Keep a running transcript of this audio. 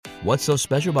What's so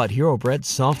special about Hero Bread's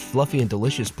soft, fluffy, and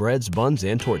delicious breads, buns,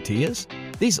 and tortillas?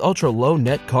 These ultra-low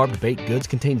net-carb baked goods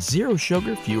contain zero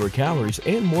sugar, fewer calories,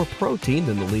 and more protein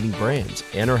than the leading brands,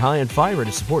 and are high in fiber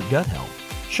to support gut health.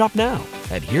 Shop now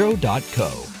at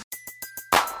Hero.co.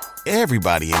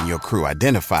 Everybody in your crew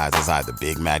identifies as either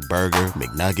Big Mac Burger,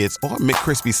 McNuggets, or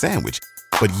McCrispy Sandwich.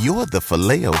 But you're the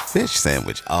Filet-O-Fish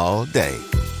Sandwich all day.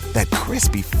 That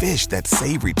crispy fish, that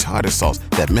savory tartar sauce,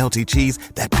 that melty cheese,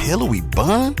 that pillowy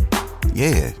bun.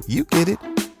 Yeah, you get it.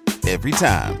 Every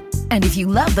time. And if you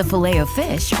love the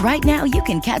Filet-O-Fish, right now you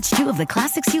can catch two of the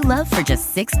classics you love for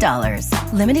just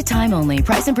 $6. Limited time only.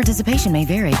 Price and participation may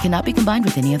vary. Cannot be combined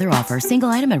with any other offer. Single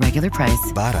item at regular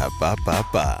price.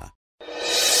 Ba-da-ba-ba-ba.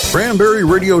 Cranberry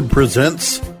Radio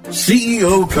presents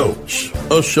CEO Coach,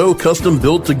 a show custom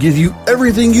built to give you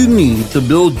everything you need to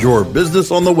build your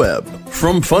business on the web.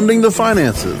 From funding to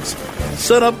finances,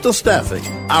 setup to staffing,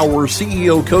 our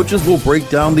CEO coaches will break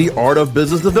down the art of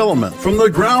business development from the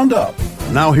ground up.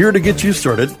 Now here to get you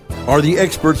started are the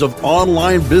experts of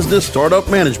online business startup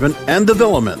management and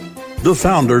development, the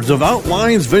founders of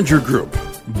Outlines Venture Group,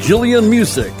 Jillian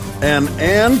Musick and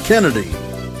Ann Kennedy.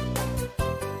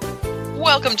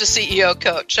 Welcome to CEO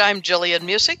Coach. I'm Jillian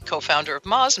Musick, co-founder of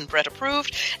Moz and Brett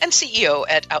Approved, and CEO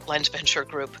at Outlines Venture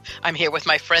Group. I'm here with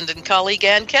my friend and colleague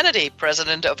Ann Kennedy,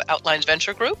 president of Outlines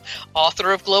Venture Group,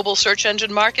 author of Global Search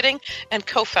Engine Marketing, and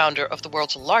co-founder of the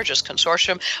world's largest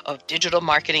consortium of digital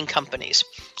marketing companies.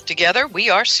 Together, we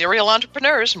are serial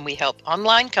entrepreneurs, and we help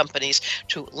online companies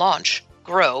to launch,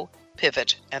 grow,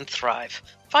 pivot, and thrive.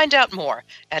 Find out more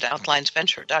at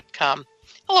outlinesventure.com.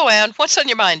 Hello, Ann. What's on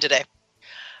your mind today?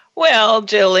 Well,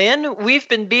 Jillian, we've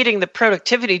been beating the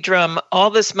productivity drum all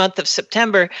this month of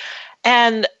September,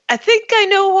 and I think I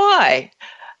know why.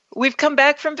 We've come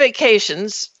back from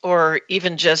vacations or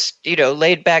even just,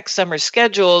 laid back summer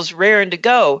schedules, raring to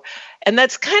go. And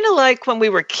that's kind of like when we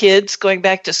were kids going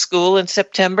back to school in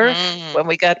September, when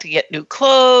we got to get new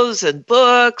clothes and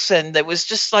books, and it was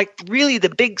just like really the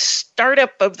big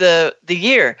startup of the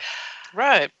year.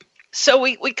 Right. So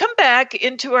we come back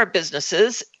into our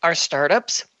businesses, our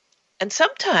startups, and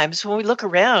sometimes when we look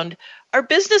around, our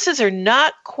businesses are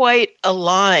not quite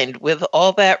aligned with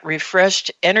all that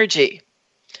refreshed energy.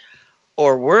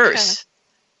 Or worse,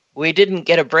 we didn't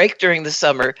get a break during the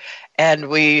summer, and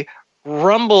we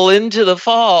rumble into the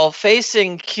fall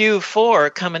facing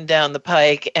Q4 coming down the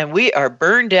pike, and we are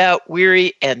burned out,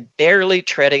 weary, and barely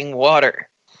treading water.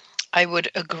 I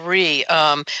would agree.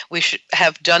 We should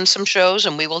have done some shows,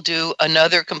 and we will do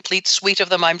another complete suite of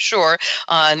them, I'm sure,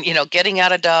 on, getting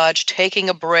out of Dodge, taking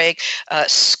a break,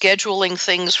 scheduling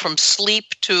things from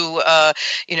sleep to,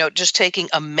 just taking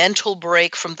a mental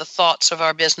break from the thoughts of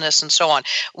our business and so on.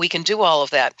 We can do all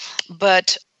of that.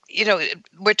 But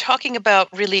we're talking about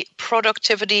really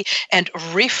productivity and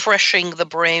refreshing the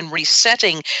brain,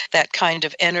 resetting that kind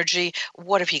of energy.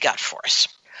 What have you got for us?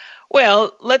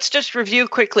 Well, let's just review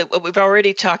quickly what we've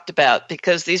already talked about,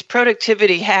 because these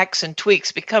productivity hacks and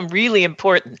tweaks become really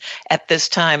important at this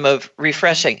time of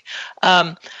refreshing.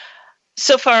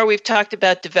 So far, we've talked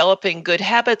about developing good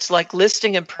habits like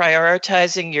listing and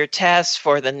prioritizing your tasks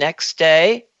for the next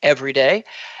day, every day,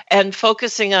 and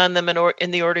focusing on them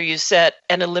in the order you set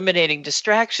and eliminating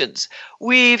distractions.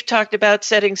 We've talked about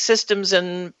setting systems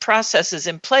and processes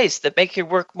in place that make your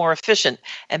work more efficient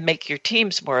and make your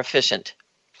teams more efficient.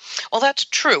 Well, that's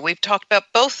true. We've talked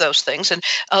about both those things. And,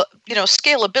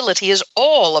 scalability is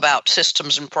all about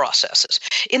systems and processes.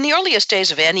 In the earliest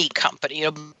days of any company,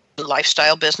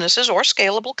 lifestyle businesses or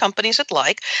scalable companies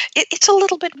alike, it's a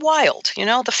little bit wild.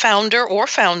 The founder or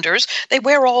founders, they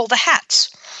wear all the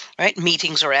hats. Right?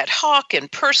 Meetings are ad hoc, in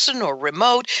person or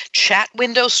remote. Chat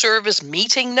windows serve as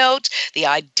meeting notes. The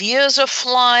ideas are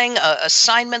flying.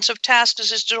 Assignments of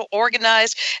tasks is to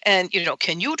organize. And,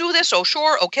 can you do this? Oh,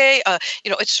 sure. Okay.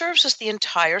 It serves as the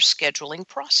entire scheduling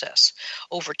process.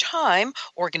 Over time,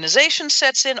 organization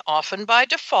sets in often by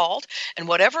default. And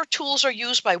whatever tools are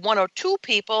used by one or two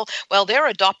people, well, they're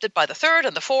adopted by the third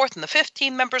and the fourth and the fifth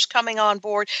team members coming on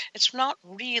board. It's not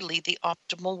really the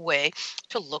optimal way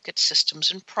to look at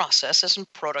systems and processes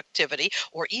and productivity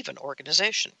or even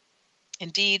organization.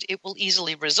 Indeed, it will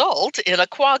easily result in a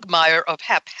quagmire of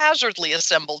haphazardly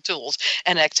assembled tools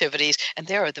and activities, and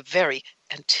they are the very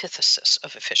antithesis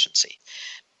of efficiency.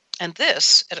 And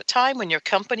this, at a time when your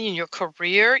company and your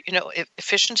career,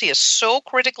 efficiency is so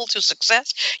critical to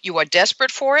success, you are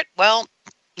desperate for it, well,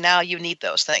 now you need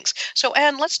those things. So,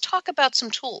 Ann, let's talk about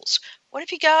some tools. What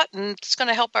have you got, and it's going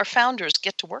to help our founders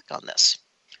get to work on this?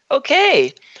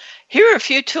 Okay, here are a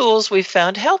few tools we've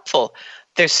found helpful.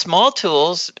 They're small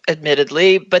tools,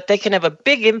 admittedly, but they can have a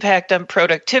big impact on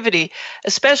productivity,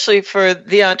 especially for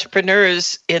the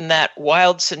entrepreneurs in that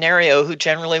wild scenario who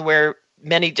generally wear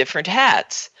many different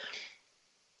hats.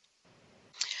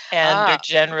 And they're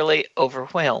generally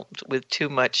overwhelmed with too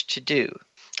much to do.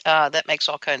 That makes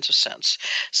all kinds of sense.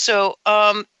 So,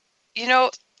 I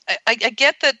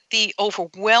get that the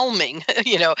overwhelming,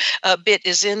 bit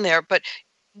is in there, but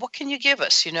what can you give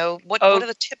us? What are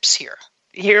the tips here?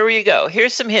 Here we go.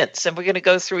 Here's some hints, and we're going to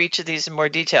go through each of these in more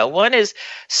detail. One is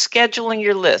scheduling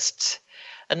your lists.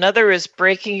 Another is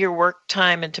breaking your work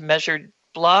time into measured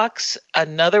blocks.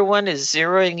 Another one is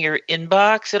zeroing your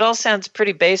inbox. It all sounds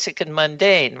pretty basic and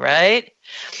mundane, right?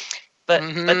 But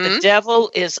the devil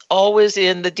is always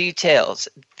in the details.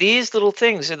 These little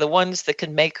things are the ones that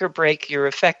can make or break your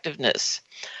effectiveness.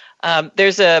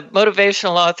 There's a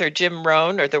motivational author, Jim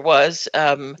Rohn, or there was,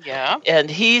 and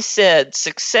he said,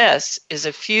 success is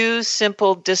a few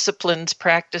simple disciplines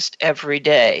practiced every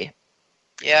day,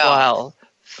 while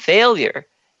failure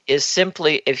is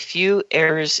simply a few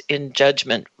errors in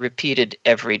judgment repeated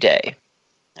every day.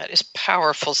 That is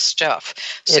powerful stuff.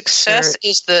 Success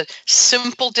is the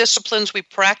simple disciplines we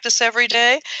practice every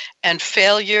day, and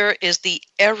failure is the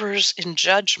errors in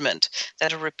judgment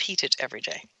that are repeated every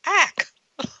day.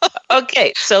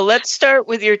 Okay, so let's start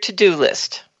with your to-do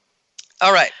list.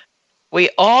 All right. We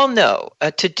all know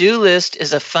a to-do list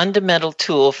is a fundamental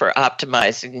tool for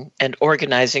optimizing and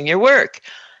organizing your work.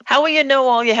 How will you know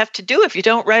all you have to do if you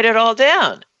don't write it all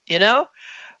down,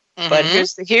 But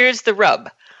here's the rub.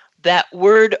 That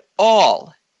word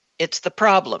all, it's the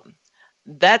problem.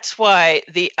 That's why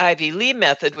the Ivy Lee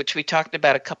method, which we talked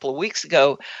about a couple of weeks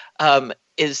ago,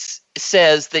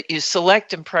 says that you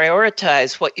select and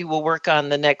prioritize what you will work on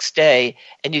the next day,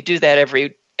 and you do that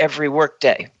every work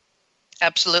day.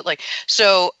 Absolutely.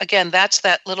 So again, that's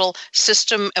that little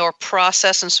system or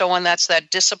process and so on. That's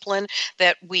that discipline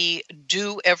that we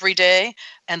do every day,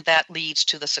 and that leads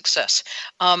to the success.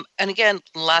 And again,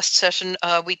 last session,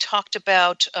 we talked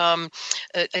about,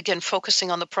 again,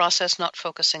 focusing on the process, not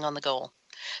focusing on the goal.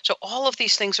 So all of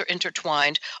these things are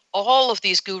intertwined. All of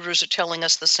these gurus are telling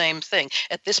us the same thing.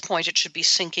 At this point, it should be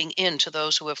sinking into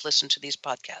those who have listened to these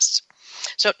podcasts.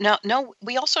 So now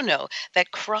we also know that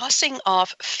crossing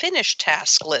off finished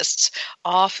task lists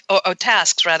off, or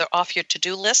tasks rather, off your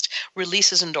to-do list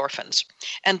releases endorphins.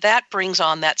 And that brings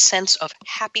on that sense of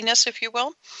happiness, if you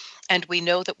will. And we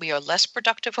know that we are less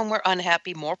productive when we're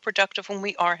unhappy, more productive when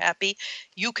we are happy.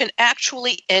 You can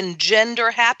actually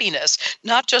engender happiness,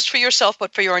 not just for yourself,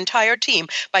 but for your entire team,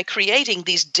 by creating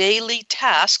these daily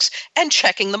tasks and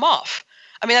checking them off.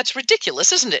 I mean, that's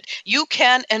ridiculous, isn't it? You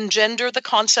can engender the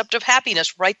concept of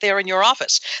happiness right there in your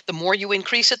office. The more you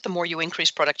increase it, the more you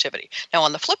increase productivity. Now,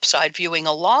 on the flip side, viewing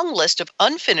a long list of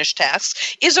unfinished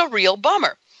tasks is a real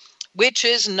bummer, which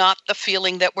is not the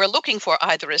feeling that we're looking for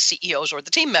either as CEOs or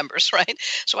the team members, right?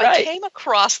 So I came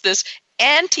across this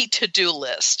anti-to-do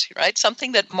list, right?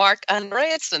 Something that Mark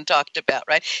Andreessen talked about,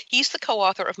 right? He's the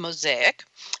co-author of Mosaic,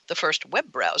 the first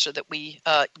web browser that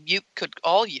you could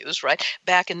all use, right?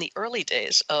 Back in the early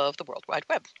days of the World Wide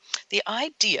Web. The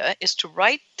idea is to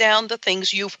write down the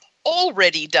things you've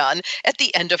already done at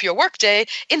the end of your workday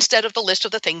instead of the list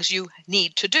of the things you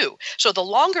need to do. So the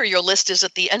longer your list is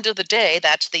at the end of the day,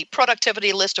 that's the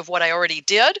productivity list of what I already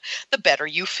did, the better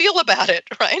you feel about it,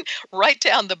 right? Write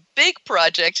down the big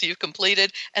projects you've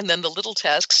completed and then the little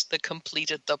tasks that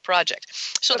completed the project.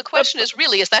 So the question is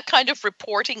really, is that kind of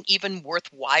reporting even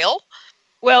worthwhile?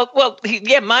 Well,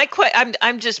 yeah. My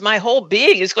whole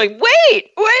being is going.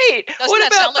 Wait. Doesn't what that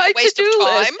about sound like my a waste to-do of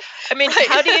time? list? I mean,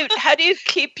 right. How do you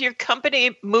keep your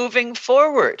company moving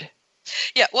forward?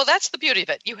 Yeah, well, that's the beauty of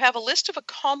it. You have a list of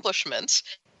accomplishments.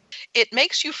 It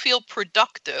makes you feel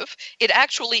productive. It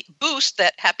actually boosts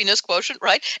that happiness quotient,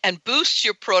 right? And boosts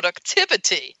your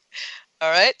productivity.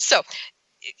 All right. So,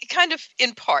 kind of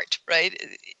in part, right?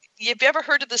 You've ever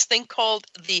heard of this thing called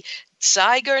the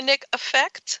Zeigarnik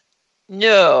effect?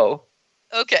 No.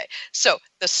 Okay, so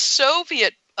the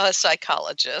Soviet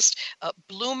psychologist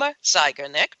Bluma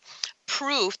Zeigarnik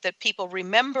proved that people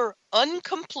remember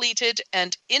uncompleted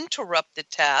and interrupted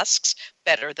tasks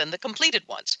better than the completed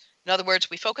ones. In other words,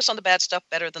 we focus on the bad stuff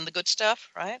better than the good stuff,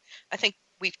 right? I think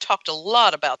we've talked a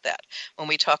lot about that when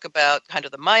we talk about kind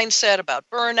of the mindset, about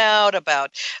burnout,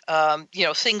 about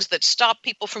things that stop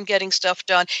people from getting stuff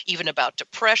done, even about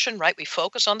depression, right? We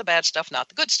focus on the bad stuff, not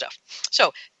the good stuff.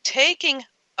 So taking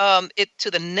it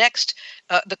to the next,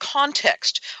 the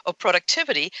context of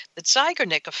productivity, the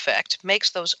Zeigarnik effect makes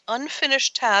those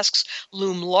unfinished tasks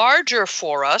loom larger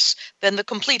for us than the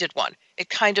completed one. It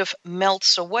kind of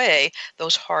melts away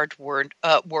those hard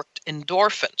worked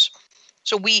endorphins.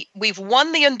 So we've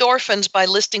won the endorphins by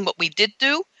listing what we did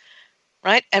do,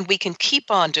 right? And we can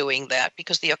keep on doing that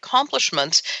because the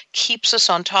accomplishments keeps us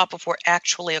on top of what we're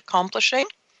actually accomplishing,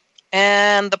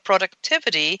 and the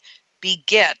productivity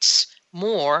begets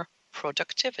more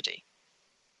productivity.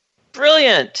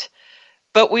 Brilliant.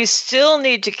 But we still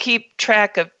need to keep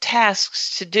track of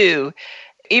tasks to do.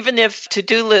 Even if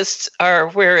to-do lists are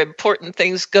where important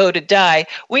things go to die,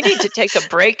 we need to take a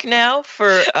break now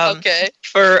for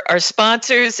our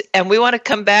sponsors, and we want to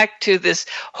come back to this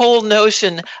whole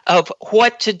notion of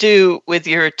what to do with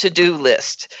your to-do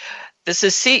list. This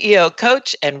is CEO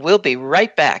Coach, and we'll be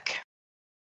right back.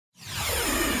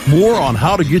 More on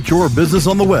how to get your business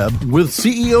on the web with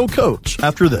CEO Coach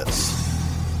after this.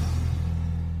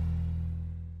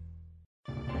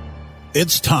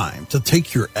 It's time to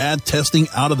take your ad testing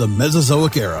out of the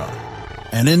Mesozoic era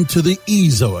and into the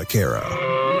Ezoic era.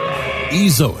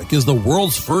 Ezoic is the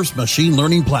world's first machine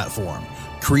learning platform,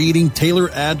 creating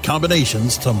tailored ad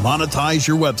combinations to monetize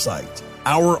your website.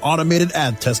 Our automated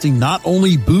ad testing not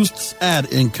only boosts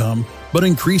ad income, but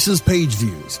increases page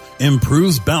views,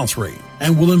 improves bounce rate,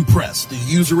 and will impress the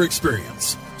user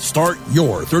experience. Start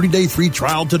your 30-day free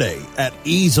trial today at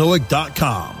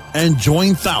ezoic.com and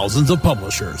join thousands of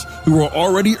publishers who are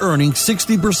already earning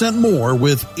 60% more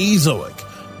with Ezoic.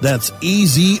 That's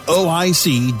ezoic.com.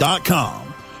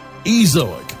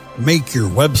 Ezoic. Make your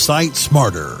website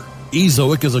smarter.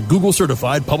 Ezoic is a Google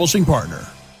certified publishing partner.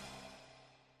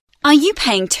 Are you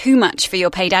paying too much for your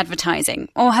paid advertising,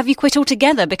 or have you quit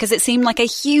altogether because it seemed like a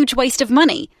huge waste of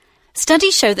money?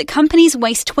 Studies show that companies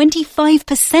waste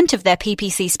 25% of their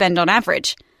PPC spend on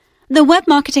average. The web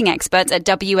marketing experts at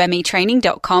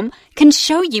WMEtraining.com can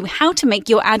show you how to make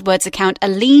your AdWords account a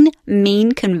lean,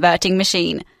 mean converting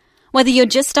machine. Whether you're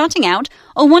just starting out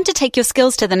or want to take your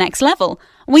skills to the next level,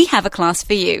 we have a class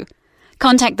for you.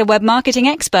 Contact the web marketing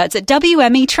experts at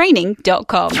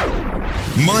WMEtraining.com.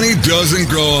 Money doesn't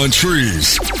grow on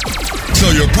trees, so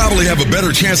you'll probably have a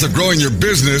better chance of growing your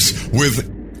business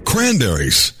with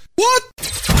cranberries. What?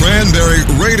 Cranberry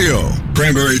Radio.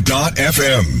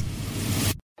 Cranberry.fm.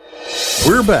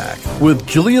 We're back with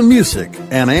Jillian Music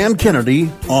and Ann Kennedy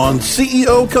on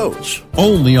CEO Coach,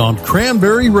 only on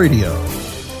Cranberry Radio.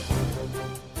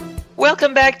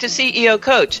 Welcome back to CEO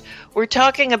Coach. We're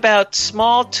talking about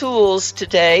small tools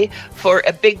today for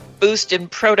a big boost in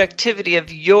productivity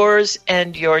of yours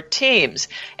and your teams.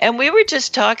 And we were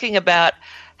just talking about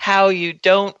how you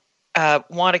don't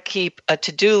want to keep a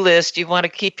to-do list. You want to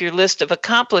keep your list of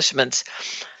accomplishments.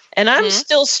 And I'm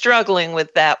still struggling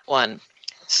with that one.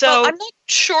 So well, I'm not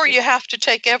sure you have to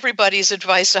take everybody's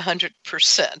advice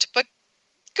 100%, but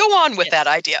go on with that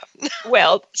idea.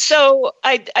 Well, so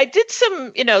I did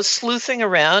some, sleuthing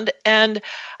around, and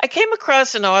I came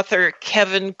across an author,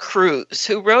 Kevin Kruse,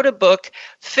 who wrote a book,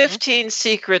 15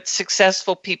 Secrets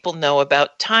Successful People Know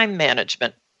About Time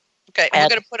Management. Okay, and we're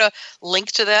going to put a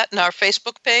link to that in our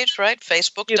Facebook page, right?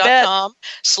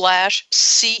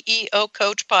 Facebook.com/CEO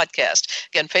Coach Podcast.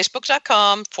 Again,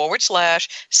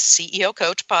 Facebook.com/CEO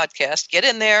Coach Podcast. Get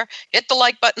in there, hit the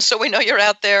like button so we know you're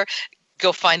out there.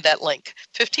 Go find that link.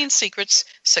 15 secrets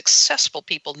successful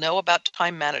people know about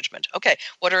time management. Okay,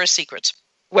 what are his secrets?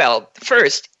 Well,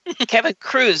 first, Kevin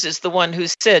Kruse is the one who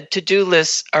said to-do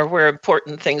lists are where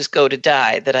important things go to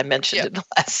die that I mentioned in the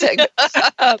last segment.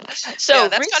 So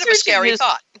that's kind of a scary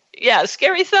thought. Yeah,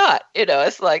 scary thought.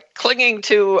 It's like clinging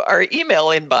to our email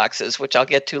inboxes, which I'll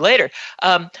get to later.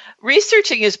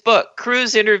 Researching his book,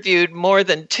 Kruse interviewed more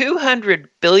than 200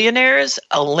 billionaires,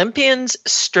 Olympians,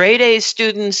 straight-A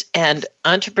students, and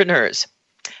entrepreneurs.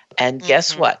 And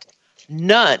guess what?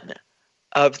 None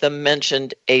of them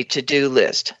mentioned a to-do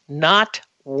list. Not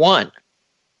one.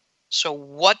 So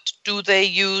what do they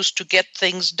use to get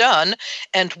things done?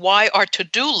 And why are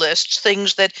to-do lists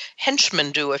things that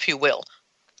henchmen do, if you will,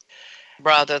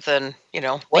 rather than,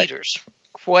 leaders?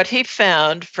 What he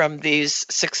found from these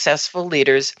successful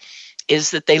leaders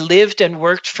is that they lived and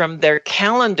worked from their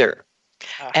calendar.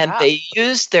 And they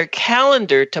used their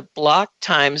calendar to block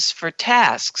times for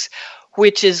tasks,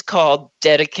 which is called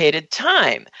dedicated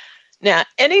time. Now,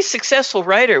 any successful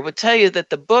writer would tell you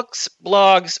that the books,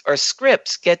 blogs, or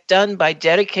scripts get done by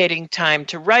dedicating time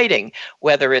to writing,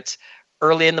 whether it's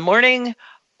early in the morning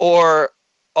or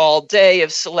all day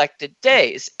of selected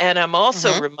days. And I'm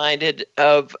also reminded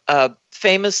of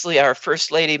famously our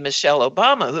First Lady, Michelle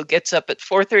Obama, who gets up at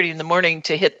 4:30 in the morning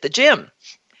to hit the gym.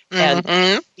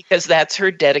 And because that's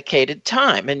her dedicated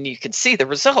time. And you can see the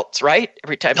results, right?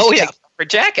 Every time she takes off her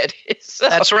jacket. So,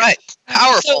 that's right.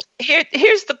 Powerful. So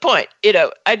here's the point.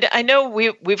 I know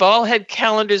we've all had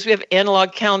calendars. We have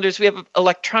analog calendars. We have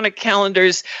electronic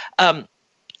calendars.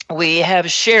 We have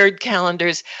shared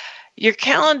calendars. Your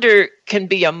calendar can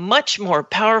be a much more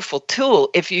powerful tool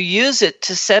if you use it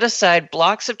to set aside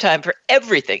blocks of time for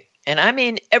everything. And I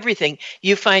mean everything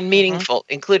you find meaningful,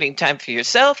 including time for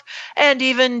yourself and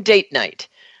even date night.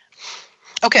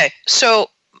 Okay, so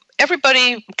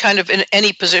everybody kind of in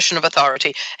any position of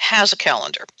authority has a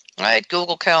calendar, right?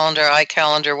 Google Calendar,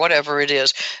 iCalendar, whatever it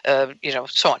is,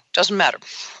 so on. Doesn't matter.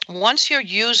 Once you're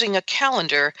using a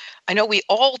calendar, I know we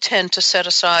all tend to set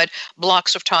aside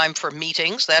blocks of time for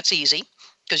meetings. That's easy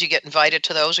because you get invited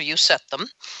to those or you set them.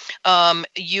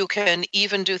 You can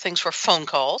even do things for phone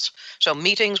calls. So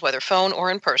meetings, whether phone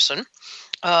or in person.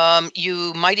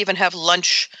 You might even have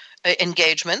lunch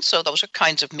engagements. So those are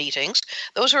kinds of meetings.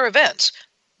 Those are events.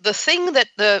 The thing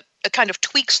that kind of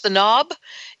tweaks the knob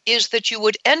is that you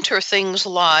would enter things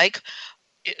like,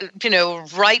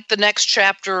 write the next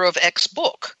chapter of X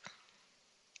book.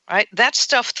 Right? That's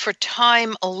stuff for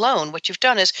time alone. What you've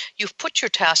done is you've put your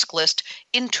task list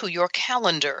into your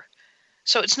calendar.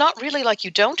 So it's not really like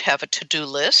you don't have a to-do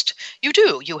list. You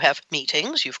do. You have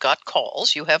meetings, you've got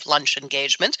calls, you have lunch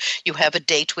engagements, you have a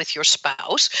date with your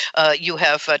spouse, you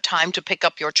have time to pick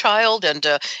up your child, and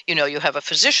you have a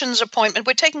physician's appointment.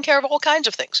 We're taking care of all kinds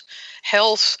of things.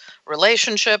 Health,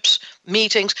 relationships,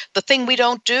 meetings. The thing we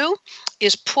don't do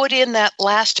is put in that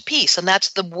last piece, and that's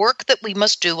the work that we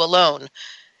must do alone.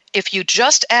 If you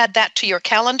just add that to your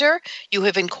calendar, you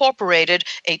have incorporated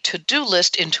a to-do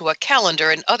list into a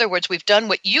calendar. In other words, we've done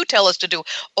what you tell us to do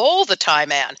all the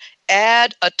time, Anne.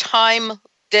 Add a time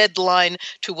deadline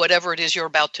to whatever it is you're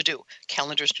about to do.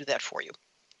 Calendars do that for you.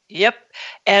 Yep.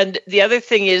 And the other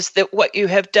thing is that what you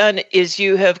have done is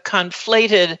you have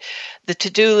conflated the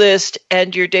to-do list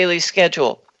and your daily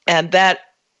schedule. And that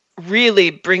really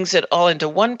brings it all into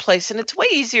one place. And it's way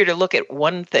easier to look at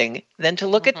one thing than to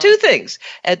look at two things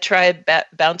and try and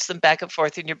bounce them back and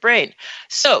forth in your brain.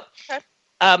 So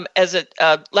as a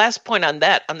last point on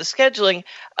that, on the scheduling,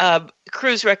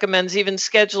 Cruz recommends even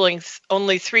scheduling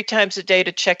only 3 times a day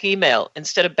to check email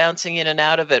instead of bouncing in and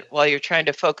out of it while you're trying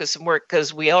to focus and work,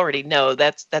 because we already know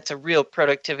that's a real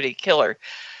productivity killer.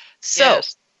 So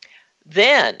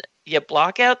then you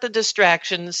block out the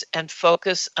distractions and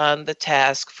focus on the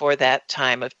task for that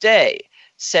time of day.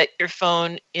 Set your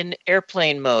phone in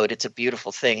airplane mode. It's a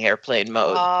beautiful thing, airplane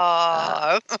mode.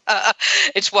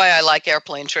 It's why I like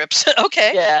airplane trips.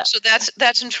 Okay, yeah. So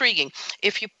that's intriguing.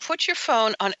 If you put your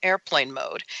phone on airplane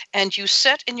mode and you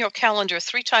set in your calendar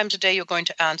 3 times a day you're going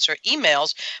to answer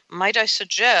emails, might I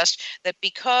suggest that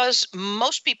because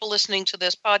most people listening to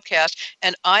this podcast,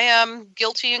 and I am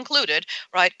guilty included,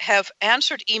 right, have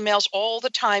answered emails all the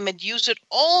time and use it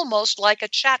almost like a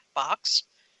chat box,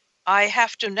 I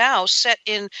have to now set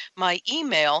in my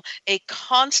email a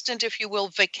constant, if you will,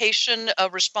 vacation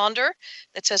responder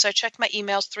that says I check my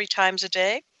emails 3 times a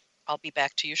day. I'll be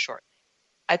back to you shortly.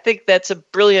 I think that's a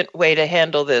brilliant way to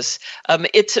handle this.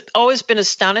 It's always been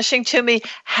astonishing to me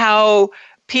how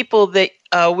people that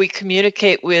we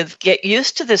communicate with get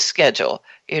used to this schedule.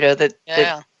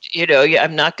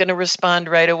 I'm not going to respond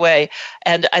right away.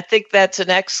 And I think that's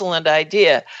an excellent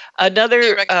idea.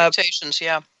 Another expectations,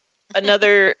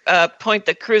 Another point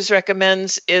that Cruz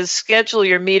recommends is schedule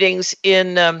your meetings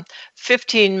in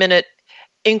 15-minute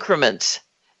increments.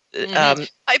 I've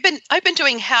been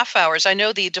doing half hours. I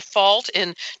know the default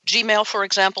in Gmail, for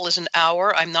example, is an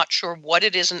hour. I'm not sure what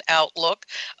it is in Outlook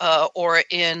or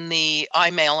in the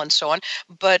iMail and so on.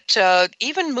 But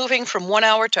even moving from 1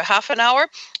 hour to half an hour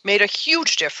made a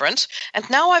huge difference. And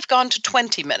now I've gone to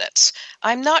 20 minutes.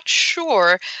 I'm not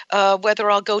sure whether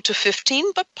I'll go to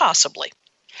 15, but possibly.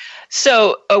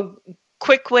 So a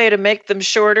quick way to make them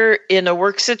shorter in a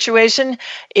work situation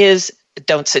is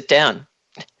don't sit down.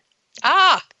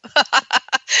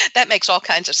 That makes all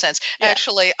kinds of sense. Yeah.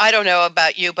 Actually, I don't know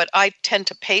about you, but I tend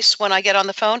to pace when I get on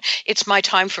the phone. It's my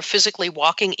time for physically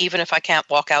walking, even if I can't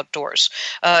walk outdoors.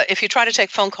 If you try to take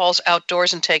phone calls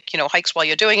outdoors and take, hikes while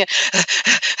you're doing it,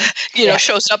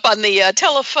 shows up on the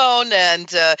telephone,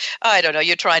 and I don't know,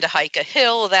 you're trying to hike a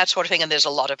hill, that sort of thing, and there's a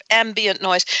lot of ambient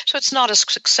noise, so it's not as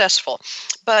successful.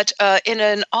 But in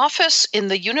an office in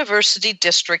the University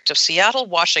District of Seattle,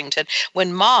 Washington,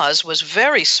 when Moz was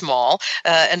very small,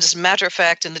 and as a matter of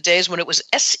fact, in the days when it was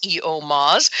SEO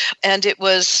Moz, and it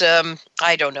was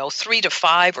I don't know, 3 to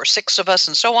 5 or 6 of us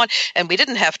and so on. And we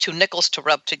didn't have 2 nickels to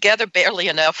rub together, barely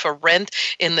enough for rent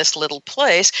in this little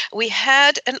place. We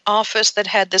had an office that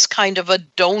had this kind of a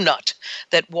donut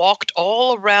that walked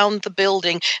all around the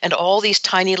building, and all these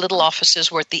tiny little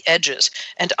offices were at the edges.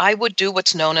 And I would do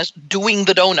what's known as doing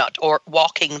the donut or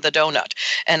walking the donut.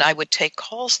 And I would take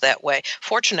calls that way.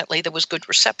 Fortunately, there was good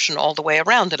reception all the way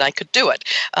around and I could do it.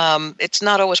 It's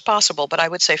not always possible, but I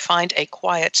would say find a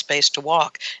quiet space to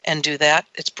walk and do that.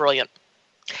 It's brilliant.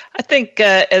 I think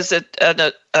as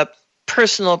a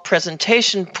personal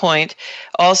presentation point,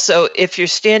 also, if you're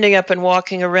standing up and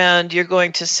walking around, you're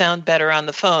going to sound better on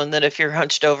the phone than if you're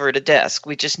hunched over at a desk.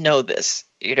 We just know this.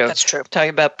 That's true. Talking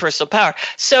about personal power.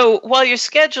 So while you're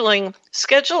scheduling,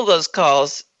 schedule those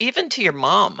calls, even to your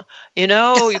mom.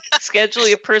 Schedule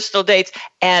your personal dates.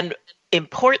 And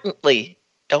importantly,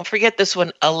 don't forget this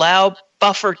one, allow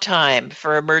buffer time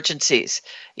for emergencies.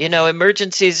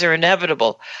 Emergencies are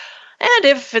inevitable. And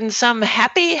if in some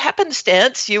happy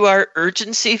happenstance you are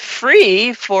urgency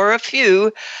free for a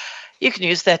few, you can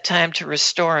use that time to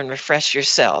restore and refresh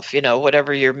yourself,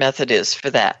 whatever your method is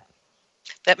for that.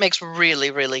 That makes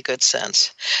really, really good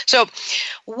sense. So,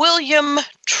 William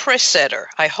Tresetter,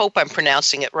 I hope I'm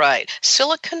pronouncing it right,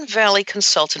 Silicon Valley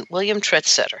consultant William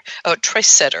Tresetter,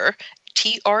 Tresedder,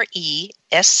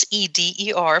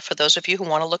 for those of you who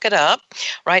want to look it up,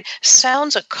 right,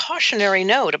 sounds a cautionary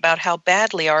note about how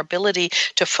badly our ability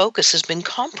to focus has been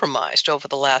compromised over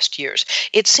the last years.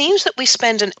 It seems that we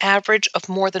spend an average of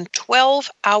more than 12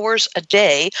 hours a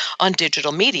day on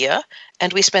digital media,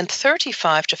 and we spend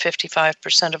 35 to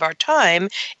 55% of our time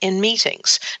in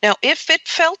meetings. Now, if it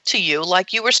felt to you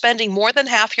like you were spending more than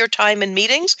half your time in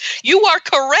meetings, you are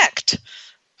correct.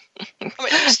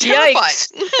 It's terrifying.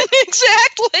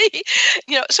 Exactly.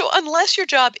 So unless your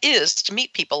job is to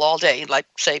meet people all day, like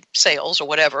say sales or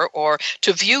whatever, or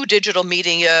to view digital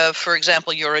media, for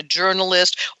example, you're a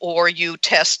journalist or you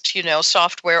test,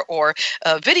 software or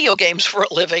video games for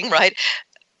a living, right?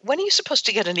 When are you supposed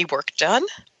to get any work done?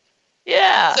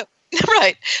 Yeah.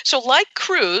 Right. So like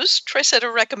Cruz,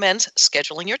 Tresetter recommends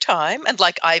scheduling your time, and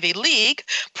like Ivy Lee,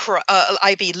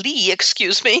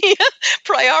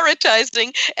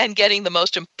 prioritizing and getting the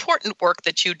most important work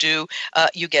that you do,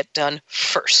 you get done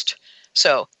first.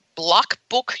 So block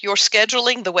book your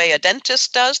scheduling the way a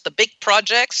dentist does, the big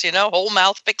projects, whole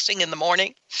mouth fixing in the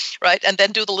morning, right? And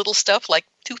then do the little stuff like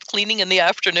tooth cleaning in the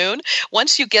afternoon.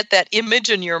 Once you get that image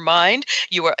in your mind,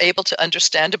 you are able to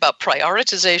understand about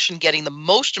prioritization, getting the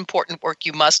most important work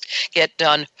you must get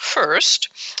done first.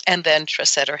 And then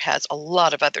Tresetter has a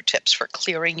lot of other tips for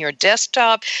clearing your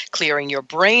desktop, clearing your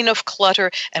brain of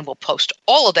clutter, and we'll post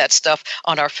all of that stuff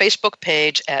on our Facebook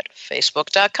page at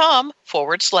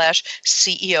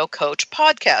facebook.com/CEO Coach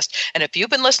Podcast. And if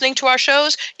you've been listening to our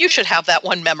shows, you should have that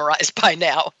one memorized by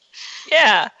now.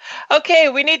 Yeah. Okay,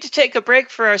 we need to take a break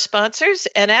for our sponsors.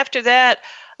 And after that,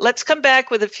 let's come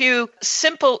back with a few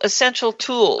simple, essential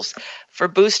tools for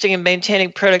boosting and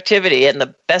maintaining productivity. And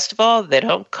the best of all, they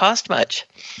don't cost much.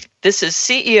 This is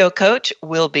CEO Coach.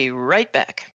 We'll be right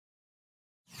back.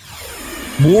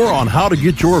 More on how to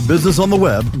get your business on the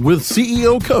web with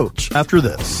CEO Coach after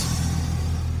this.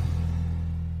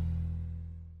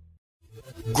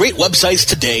 Great websites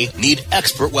today need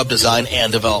expert web design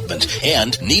and development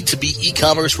and need to be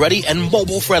e-commerce ready and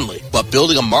mobile friendly. But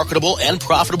building a marketable and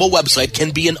profitable website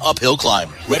can be an uphill climb.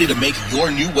 Ready to make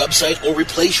your new website or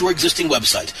replace your existing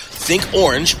website? Think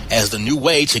Orange as the new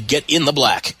way to get in the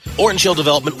black. Orange Hill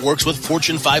Development works with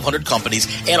Fortune 500 companies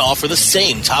and offer the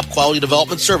same top quality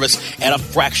development service at a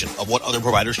fraction of what other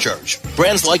providers charge.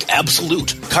 Brands like Absolute,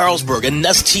 Carlsberg, and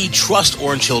Nestea trust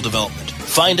Orange Hill Development.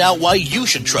 Find out why you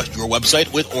should trust your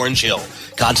website with Orange Hill.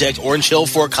 Contact Orange Hill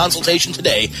for a consultation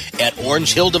today at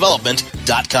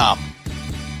orangehilldevelopment.com.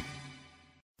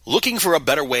 Looking for a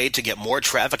better way to get more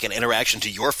traffic and interaction to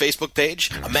your Facebook page?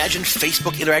 Imagine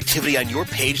Facebook interactivity on your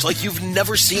page like you've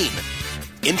never seen.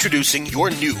 Introducing your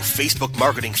new Facebook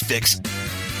marketing fix,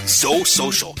 So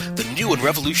Social, the new and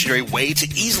revolutionary way to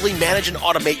easily manage and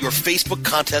automate your Facebook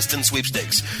contests and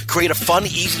sweepstakes. Create a fun,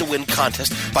 easy-to-win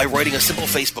contest by writing a simple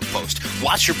Facebook post.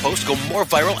 Watch your post go more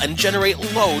viral and generate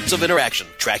loads of interaction.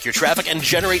 Track your traffic and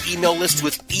generate email lists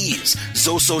with ease.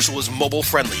 So Social is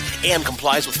mobile-friendly and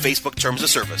complies with Facebook Terms of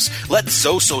Service. Let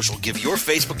So Social give your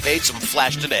Facebook page some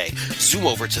flash today. Zoom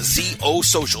over to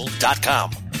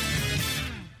zosocial.com.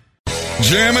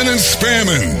 Jamming and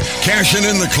spamming, cashing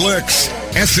in the clicks.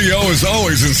 SEO is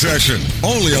always in session,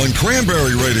 only on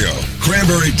Cranberry Radio,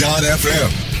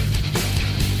 cranberry.fm.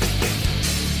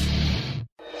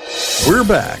 We're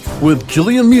back with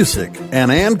Jillian Music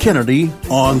and Ann Kennedy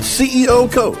on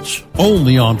CEO Coach,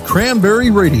 only on Cranberry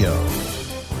Radio.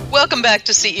 Welcome back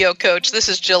to CEO Coach. This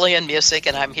is Jillian Music,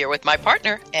 and I'm here with my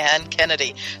partner, Ann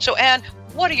Kennedy. So, Ann,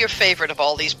 what are your favorite of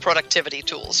all these productivity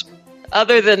tools?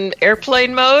 Other than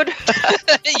airplane mode?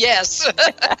 Yes,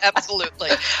 absolutely.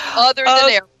 Other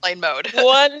than airplane mode.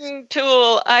 One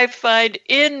tool I find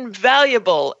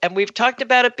invaluable, and we've talked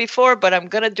about it before, but I'm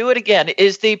going to do it again,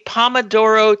 is the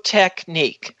Pomodoro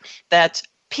technique. That's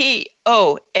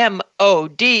Pomodoro,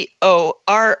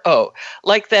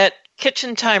 like that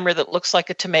kitchen timer that looks like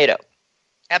a tomato.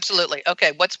 Absolutely.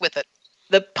 Okay, what's with it?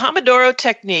 The Pomodoro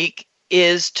technique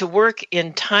is to work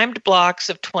in timed blocks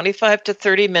of 25 to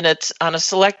 30 minutes on a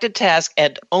selected task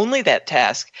and only that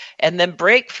task, and then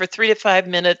break for 3 to 5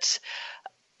 minutes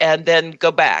and then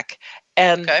go back.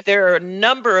 And there are a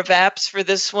number of apps for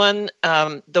this one.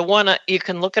 The one, you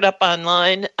can look it up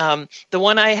online. The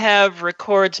one I have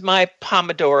records my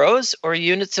Pomodoros, or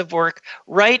units of work,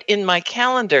 right in my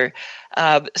calendar.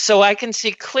 So I can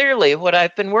see clearly what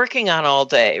I've been working on all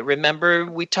day. Remember,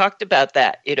 we talked about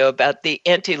that, about the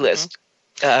anti-list.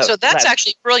 So that's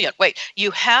actually brilliant. Wait,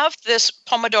 you have this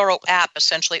Pomodoro app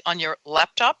essentially on your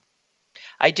laptop?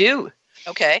 I do.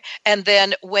 Okay. And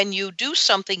then when you do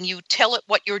something, you tell it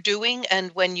what you're doing. And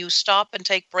when you stop and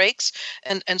take breaks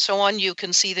and so on, you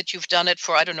can see that you've done it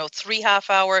for, 3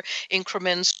 half-hour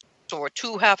increments or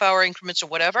 2 half-hour increments or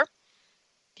whatever.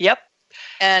 Yep.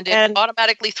 And it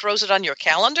automatically throws it on your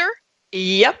calendar?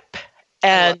 Yep.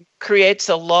 And creates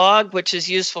a log, which is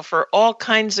useful for all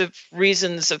kinds of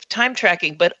reasons of time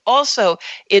tracking, but also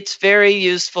it's very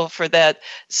useful for that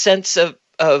sense of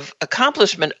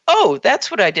accomplishment. Oh,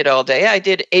 that's what I did all day. I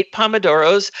did 8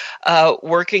 Pomodoros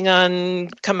working on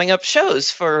coming up shows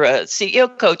for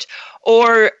CEO Coach.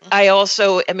 Or I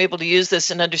also am able to use this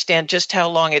and understand just how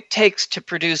long it takes to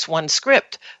produce one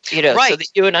script, so that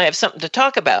you and I have something to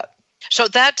talk about. So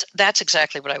that's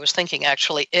exactly what I was thinking,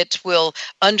 actually. It will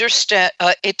understand,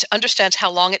 it understands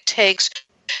how long it takes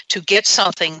to get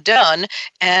something done,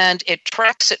 and it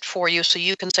tracks it for you so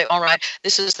you can say, all right,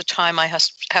 this is the time I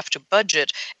have to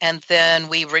budget. And then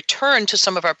we return to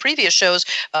some of our previous shows,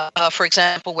 for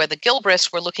example, where the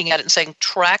Gilbreths were looking at it and saying,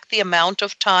 track the amount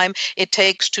of time it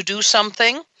takes to do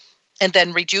something and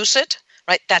then reduce it.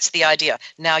 Right? That's the idea.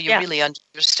 Now you really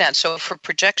understand. So for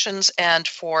projections and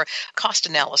for cost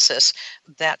analysis,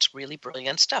 that's really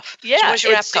brilliant stuff. Yeah. So what's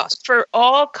your app cost? For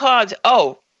all costs.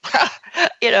 Oh,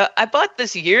 I bought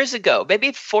this years ago,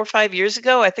 maybe 4 or 5 years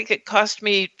ago. I think it cost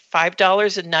me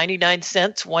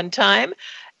 $5.99 one time.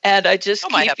 And I just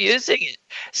keep using it.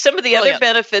 Some of the other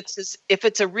benefits is if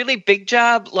it's a really big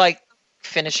job, like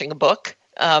finishing a book,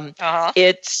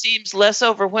 it seems less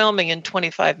overwhelming in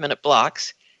 25-minute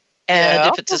blocks. And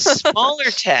if it's a smaller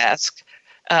task,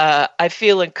 I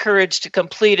feel encouraged to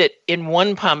complete it in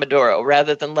one Pomodoro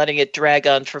rather than letting it drag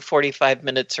on for 45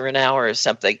 minutes or an hour or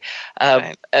something.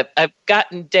 I've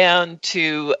gotten down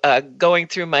to going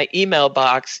through my email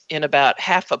box in about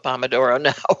half a Pomodoro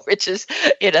now, which is,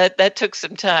 that took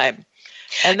some time.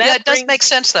 And that it does make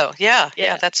sense, though. Yeah,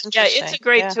 that's interesting. Yeah, it's a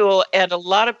great tool, and a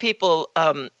lot of people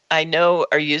I know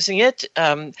are using it.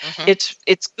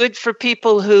 It's good for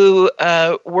people who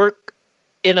work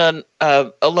in a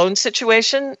lone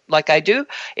situation like I do.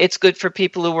 It's good for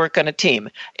people who work on a team.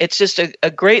 It's just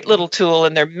a great little tool,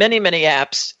 and there are many, many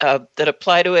apps that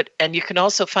apply to it. And you can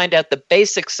also find out the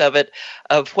basics of it,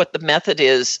 of what the method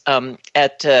is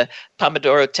at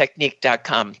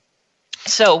pomodorotechnique.com.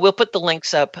 So we'll put the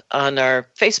links up on our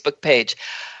Facebook page.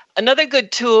 Another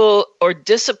good tool or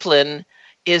discipline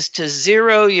is to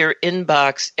zero your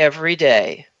inbox every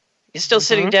day. You still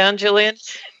sitting down, Jillian?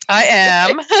 I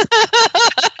am.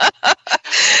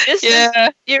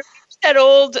 You're that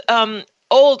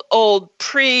old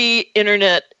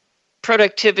pre-internet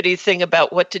productivity thing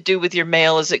about what to do with your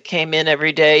mail as it came in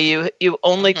every day. You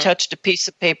only touched a piece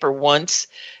of paper once,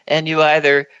 and you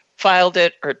either filed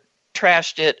it or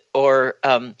trashed it or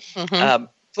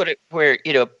put it where,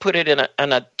 put it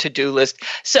on a to-do list.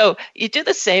 So you do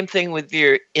the same thing with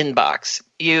your inbox.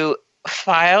 You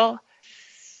file,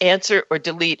 answer, or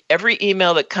delete every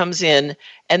email that comes in,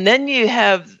 and then you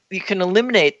can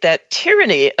eliminate that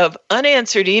tyranny of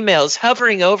unanswered emails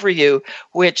hovering over you,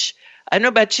 which I don't know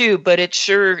about you, but it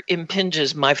sure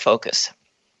impinges my focus.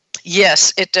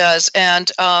 Yes, it does.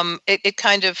 And it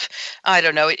kind of, I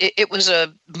don't know, it was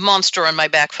a monster on my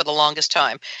back for the longest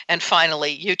time. And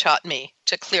finally, you taught me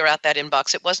to clear out that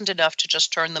inbox. It wasn't enough to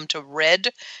just turn them to red.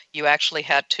 You actually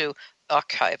had to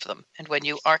archive them. And when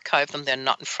you archive them, they're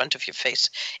not in front of your face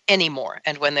anymore.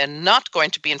 And when they're not going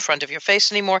to be in front of your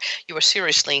face anymore, you are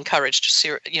seriously encouraged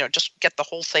to just get the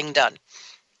whole thing done.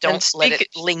 Don't let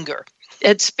it linger.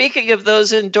 And speaking of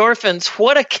those endorphins,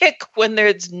 what a kick when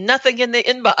there's nothing in the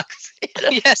inbox.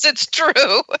 Yes, it's true.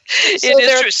 It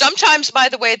is true. Sometimes, by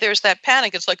the way, there's that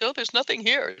panic. It's like, oh, there's nothing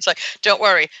here. It's like, don't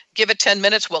worry. Give it 10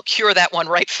 minutes. We'll cure that one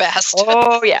right fast.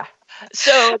 Oh, yeah.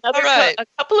 So a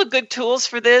couple of good tools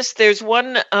for this. There's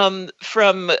one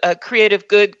from Creative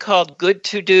Good called Good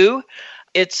To Do.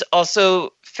 It's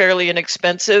also fairly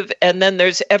inexpensive. And then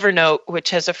there's Evernote, which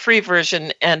has a free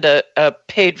version and a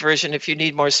paid version if you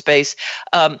need more space.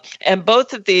 And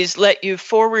both of these let you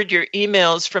forward your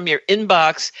emails from your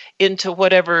inbox into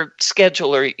whatever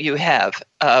scheduler you have.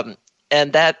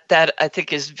 And that I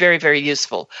think is very, very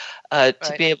useful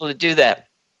to be able to do that.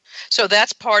 So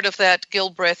that's part of that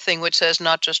Gilbreth thing, which says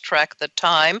not just track the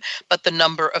time, but the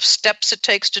number of steps it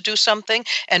takes to do something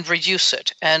and reduce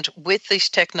it. And with these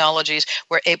technologies,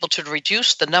 we're able to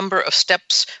reduce the number of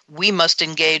steps we must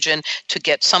engage in to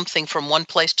get something from one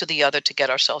place to the other to get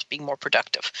ourselves being more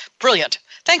productive. Brilliant.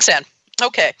 Thanks, Ann.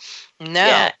 Okay.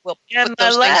 Now we'll put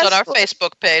those things on our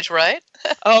Facebook page, right?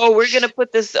 We're going to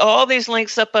put all these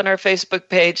links up on our Facebook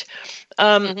page.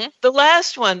 The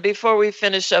last one before we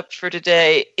finish up for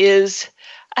today is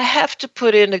I have to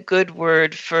put in a good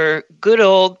word for good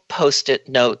old Post-it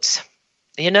notes.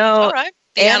 You know, all right.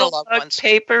 The analog ones.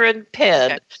 Paper and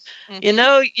pen. Okay. You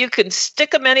know, you can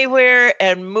stick them anywhere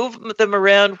and move them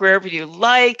around wherever you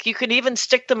like. You can even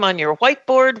stick them on your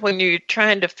whiteboard when you're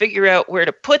trying to figure out where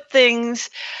to put things.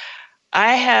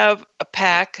 I have a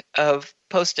pack of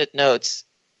Post-it notes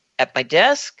at my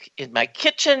desk, in my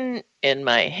kitchen, in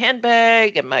my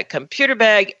handbag, in my computer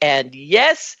bag, and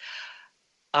yes,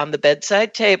 on the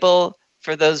bedside table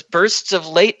for those bursts of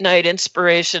late night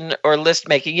inspiration or list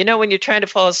making. You know, when you're trying to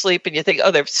fall asleep and you think,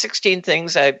 oh, there are 16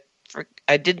 things I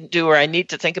didn't do or I need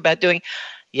to think about doing.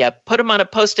 Yeah, put them on a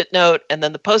Post-it note, and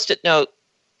then the Post-it note,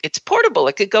 it's portable.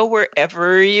 It could go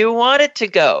wherever you want it to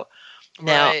go.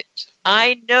 Now,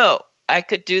 I know I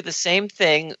could do the same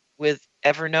thing with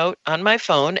Evernote on my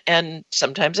phone, and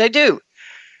sometimes I do.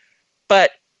 But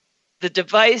the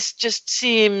device just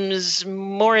seems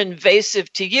more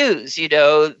invasive to use, you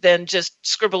know, than just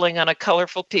scribbling on a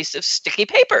colorful piece of sticky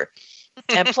paper.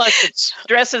 And plus, it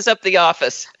dresses up the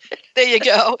office. There you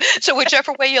go. So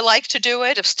whichever way you like to do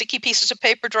it, if sticky pieces of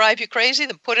paper drive you crazy,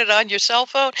 then put it on your cell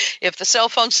phone. If the cell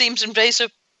phone seems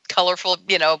invasive, colorful,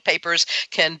 papers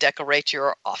can decorate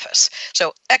your office.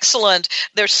 So excellent.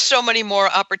 There's so many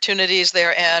more opportunities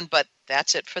there, Ann, but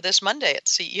that's it for this Monday at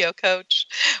CEO Coach.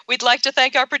 We'd like to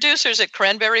thank our producers at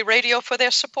Cranberry Radio for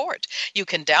their support. You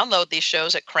can download these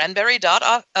shows at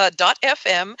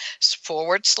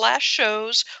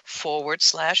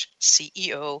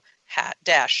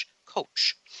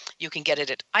cranberry.fm/shows/CEO-coach. You can get it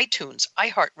at iTunes,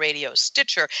 iHeartRadio,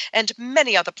 Stitcher, and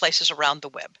many other places around the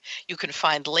web. You can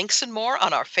find links and more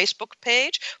on our Facebook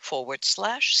page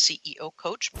 /CEO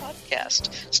Coach Podcast.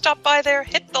 Stop by there,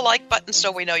 hit the like button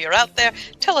so we know you're out there.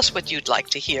 Tell us what you'd like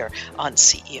to hear on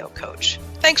CEO Coach.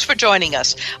 Thanks for joining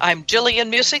us. I'm Jillian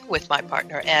Muessig with my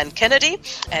partner Ann Kennedy,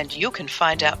 and you can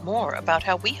find out more about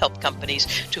how we help companies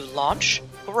to launch,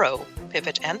 grow,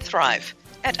 pivot, and thrive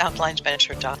at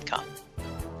OutlinesVenture.com.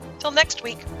 Till next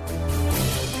week.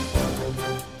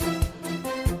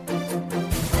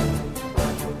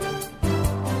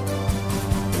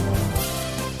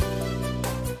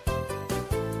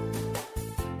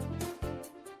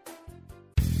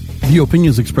 The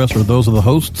opinions expressed are those of the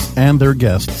hosts and their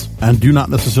guests and do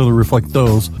not necessarily reflect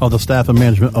those of the staff and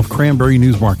management of Cranberry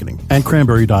News Marketing and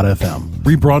Cranberry.fm.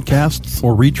 Rebroadcasts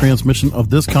or retransmission of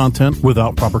this content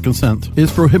without proper consent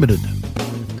is prohibited.